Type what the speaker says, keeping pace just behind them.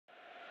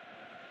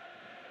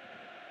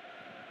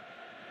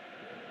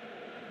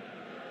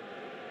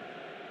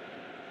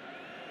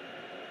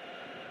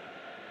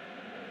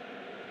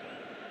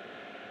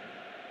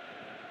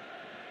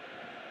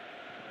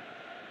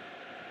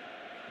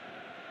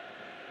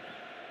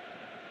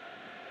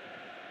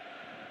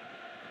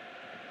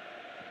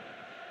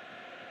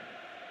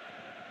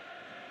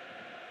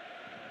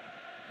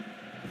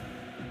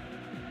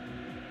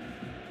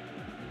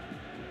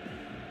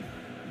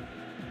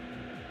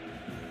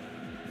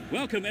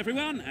Welcome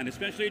everyone, and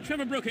especially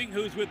Trevor Brooking,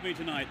 who's with me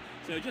tonight.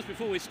 So just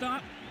before we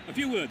start, a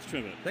few words,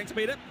 Trevor. Thanks,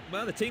 Peter.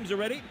 Well, the teams are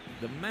ready,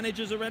 the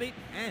managers are ready,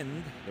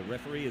 and the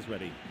referee is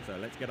ready. So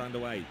let's get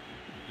underway.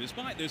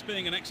 Despite this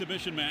being an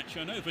exhibition match,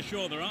 I know for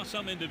sure there are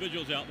some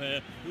individuals out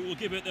there who will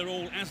give it their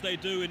all, as they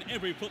do in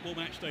every football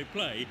match they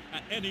play,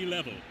 at any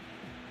level.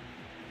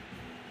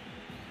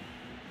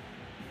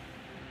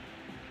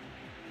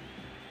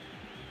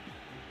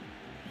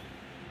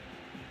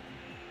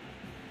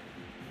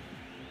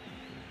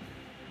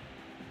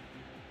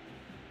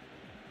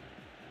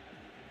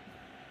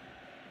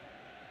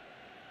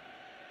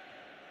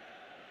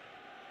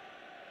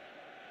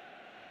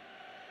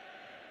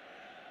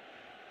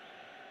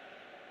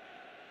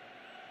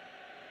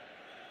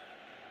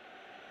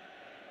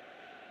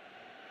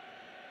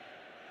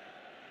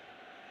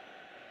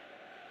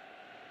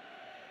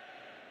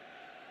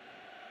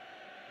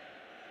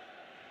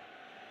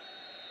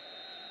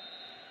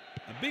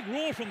 A big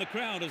roar from the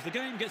crowd as the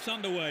game gets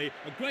underway.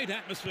 A great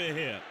atmosphere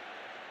here.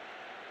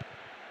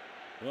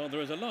 Well,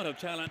 there is a lot of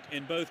talent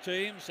in both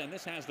teams, and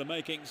this has the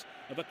makings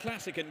of a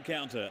classic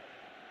encounter.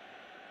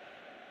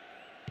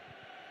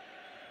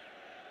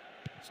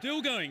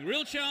 Still going,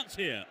 real chance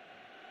here.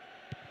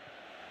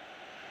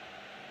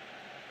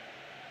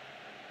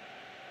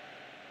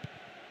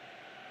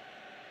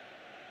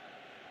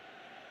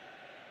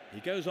 He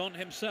goes on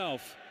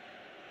himself.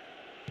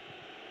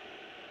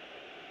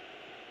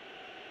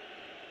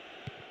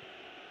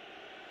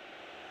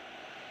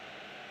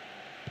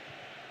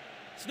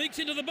 Sneaks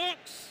into the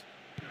box.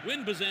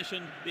 Win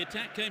possession. The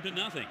attack came to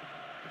nothing.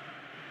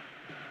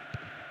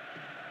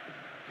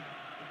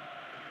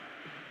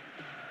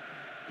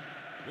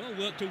 Well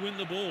worked to win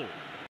the ball.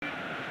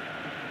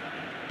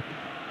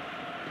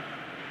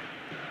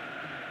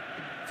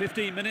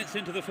 15 minutes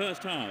into the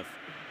first half.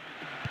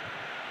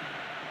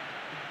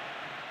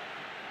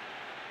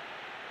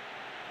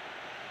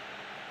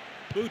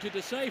 Booted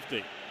to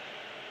safety.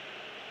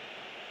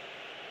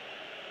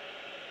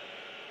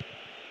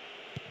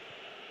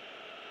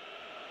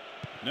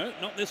 No,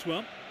 not this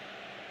one.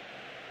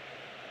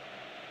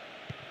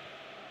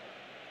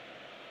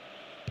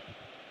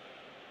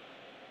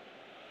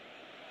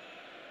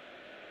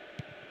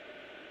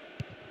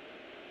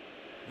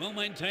 Well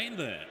maintained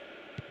there.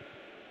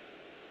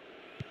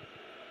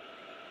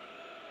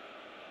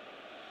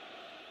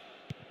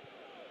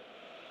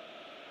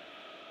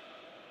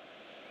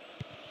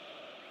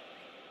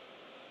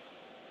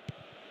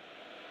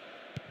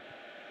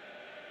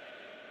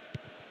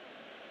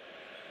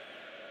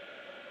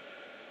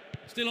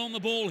 Still on the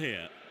ball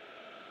here.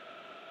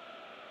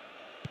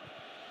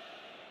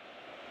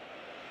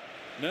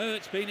 No,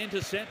 it's been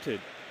intercepted.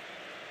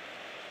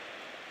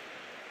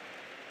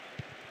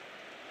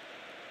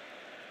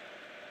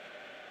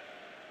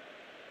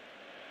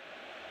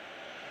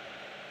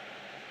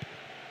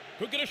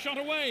 Could get a shot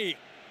away.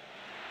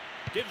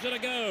 Gives it a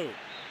go.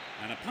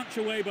 And a punch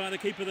away by the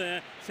keeper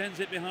there sends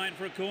it behind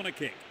for a corner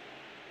kick.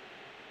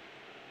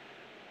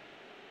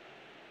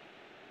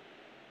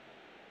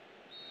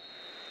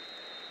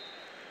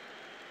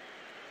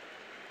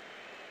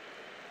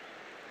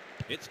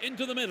 It's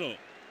into the middle.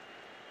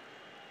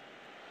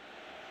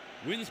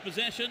 Wins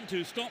possession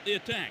to stop the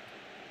attack.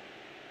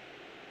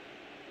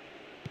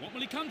 What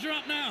will he conjure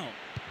up now?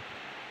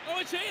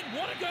 Oh, it's in!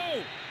 What a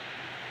goal!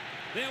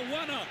 They're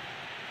 1 up.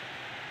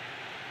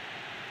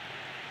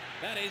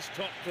 That is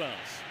top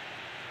class.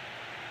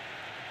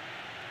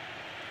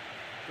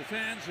 The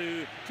fans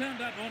who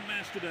turned up en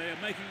masse today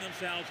are making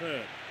themselves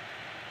heard.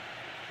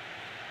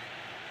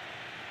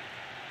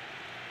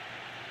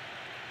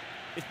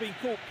 It's been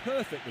caught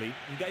perfectly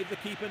and gave the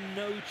keeper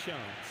no chance.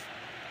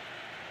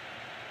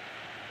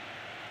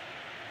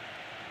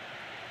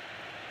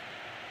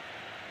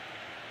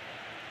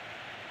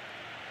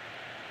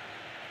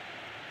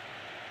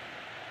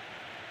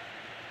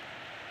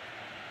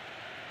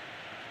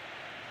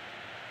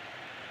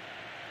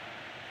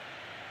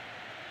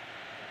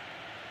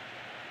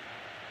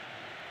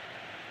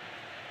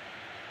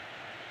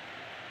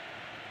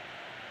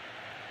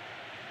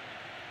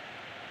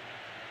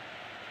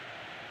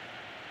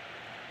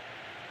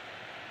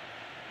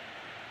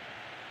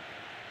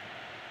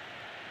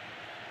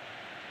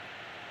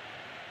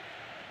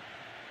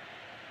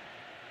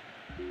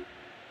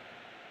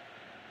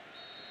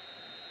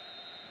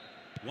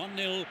 One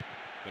 0,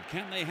 but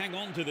can they hang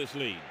on to this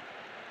lead?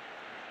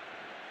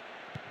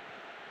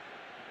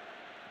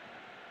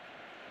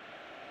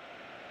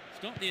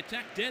 Stop the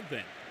attack dead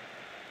then.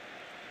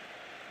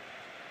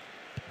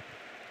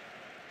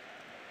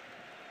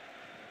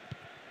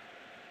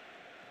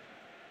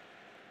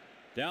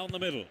 Down the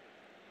middle.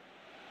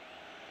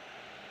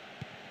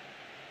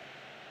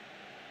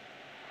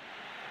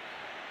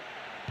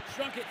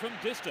 Struck it from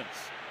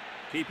distance.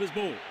 Keeper's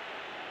ball.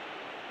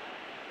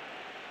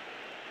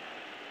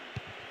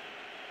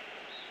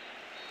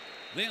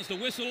 There's the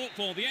whistle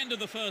for the end of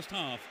the first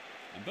half,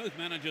 and both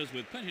managers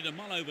with plenty to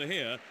mull over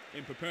here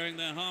in preparing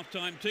their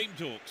half-time team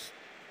talks.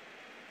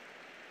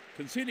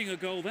 Conceding a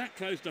goal that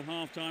close to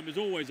half-time is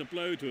always a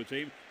blow to a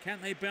team. Can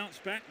they bounce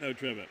back, though,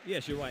 Trevor?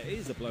 Yes, you're right. It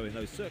is a blow in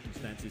those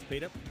circumstances,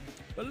 Peter.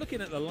 But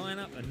looking at the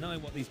lineup and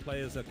knowing what these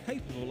players are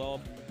capable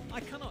of,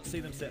 I cannot see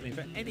them settling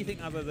for anything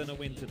other than a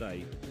win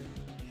today.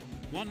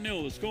 1-0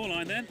 the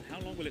scoreline then. How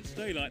long will it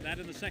stay like that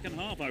in the second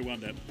half, I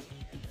wonder?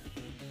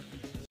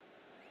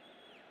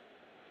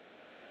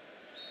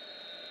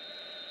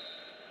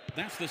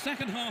 That's the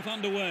second half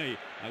underway.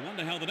 I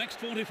wonder how the next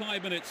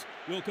 45 minutes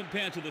will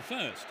compare to the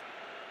first.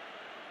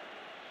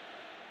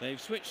 They've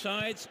switched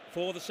sides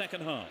for the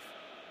second half.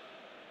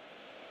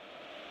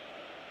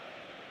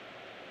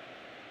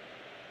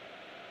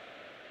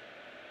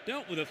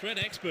 Dealt with the threat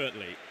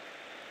expertly.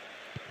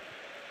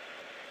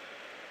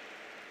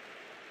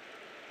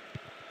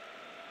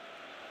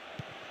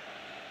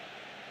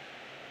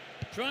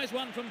 Tries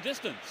one from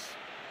distance.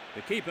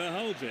 The keeper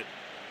holds it.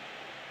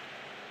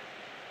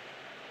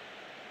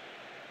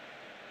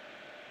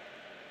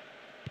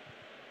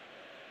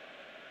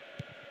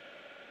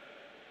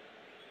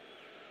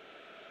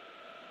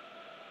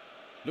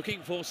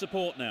 Looking for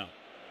support now.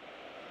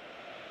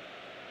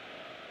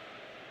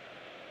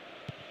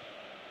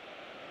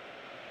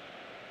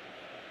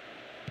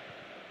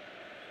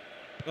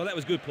 Well, that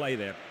was good play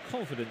there.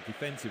 Confident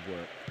defensive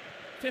work.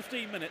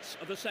 15 minutes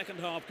of the second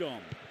half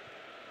gone.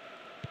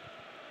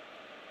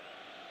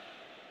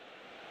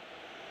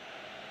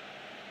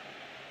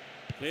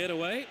 Cleared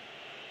away.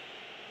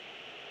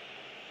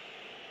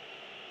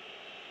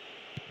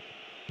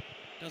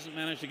 Doesn't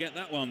manage to get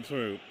that one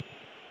through.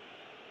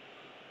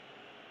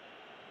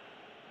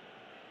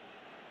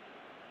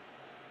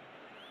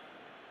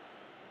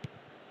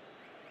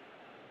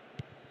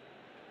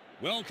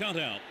 Well cut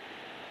out.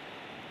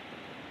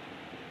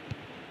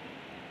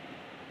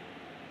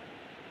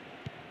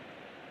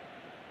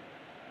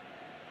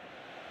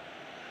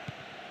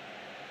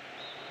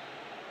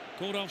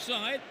 Caught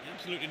offside.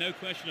 Absolutely no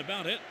question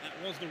about it.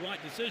 That was the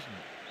right decision.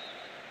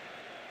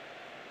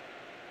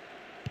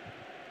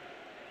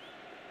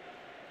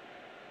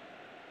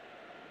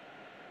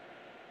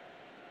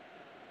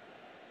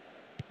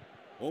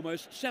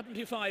 Almost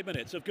 75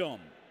 minutes have gone.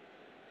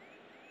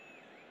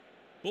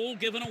 Ball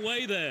given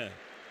away there.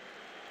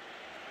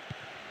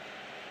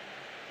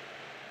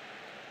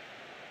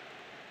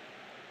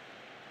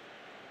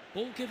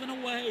 Ball given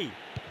away.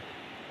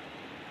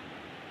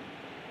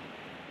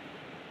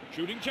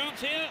 Shooting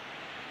chance here.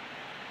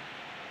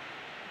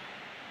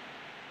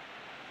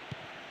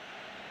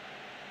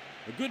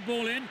 A good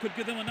ball in could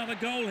give them another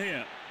goal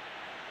here.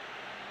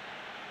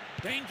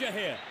 Danger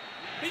here.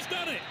 He's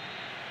done it.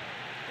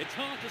 It's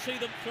hard to see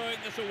them throwing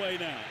this away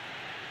now.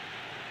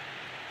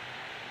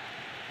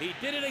 He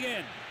did it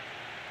again.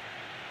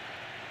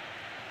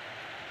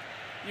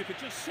 You could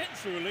just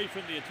sense the relief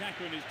from the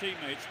attacker and his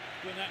teammates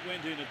when that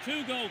went in. A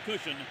 2-goal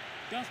cushion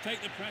does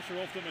take the pressure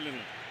off them a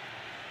little.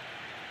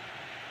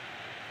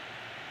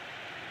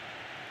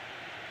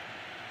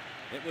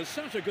 It was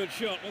such a good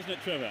shot, wasn't it,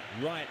 Trevor?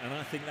 Right, and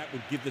I think that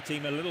would give the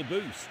team a little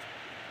boost.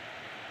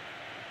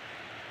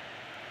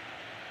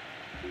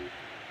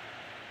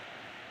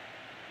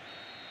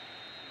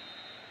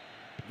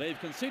 They've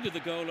conceded the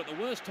goal at the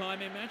worst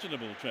time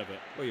imaginable, Trevor.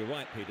 Well, you're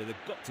right, Peter. They've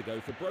got to go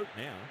for broke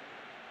now.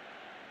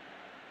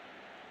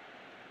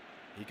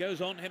 He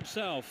goes on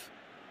himself.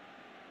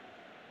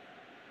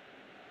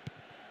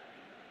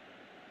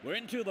 We're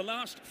into the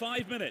last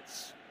 5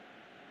 minutes.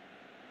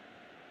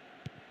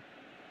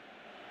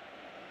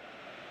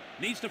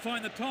 Needs to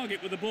find the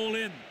target with the ball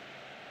in.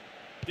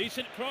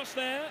 Decent cross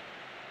there.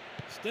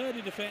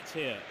 Sturdy defence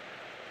here.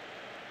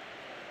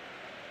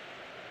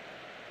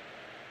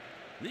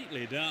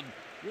 Neatly done.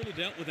 Really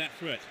dealt with that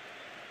threat.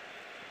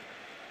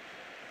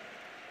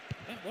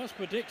 That was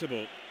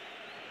predictable.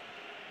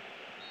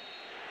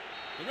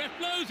 The ref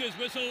blows his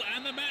whistle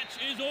and the match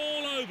is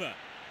all over.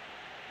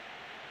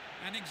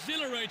 An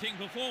exhilarating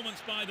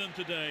performance by them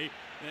today.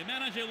 Their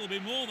manager will be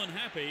more than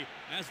happy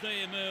as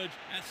they emerge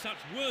as such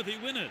worthy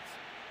winners.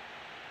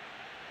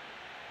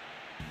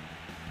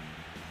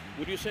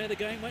 Would you say the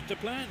game went to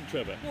plan,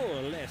 Trevor? More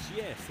or less,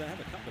 yes. They have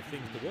a couple of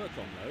things to work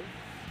on, though.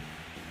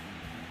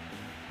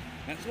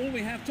 That's all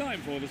we have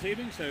time for this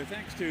evening, so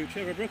thanks to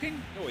Trevor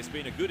Brooking. Oh, it's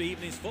been a good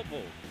evening's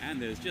football.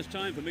 And there's just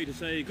time for me to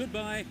say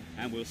goodbye,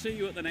 and we'll see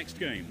you at the next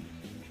game.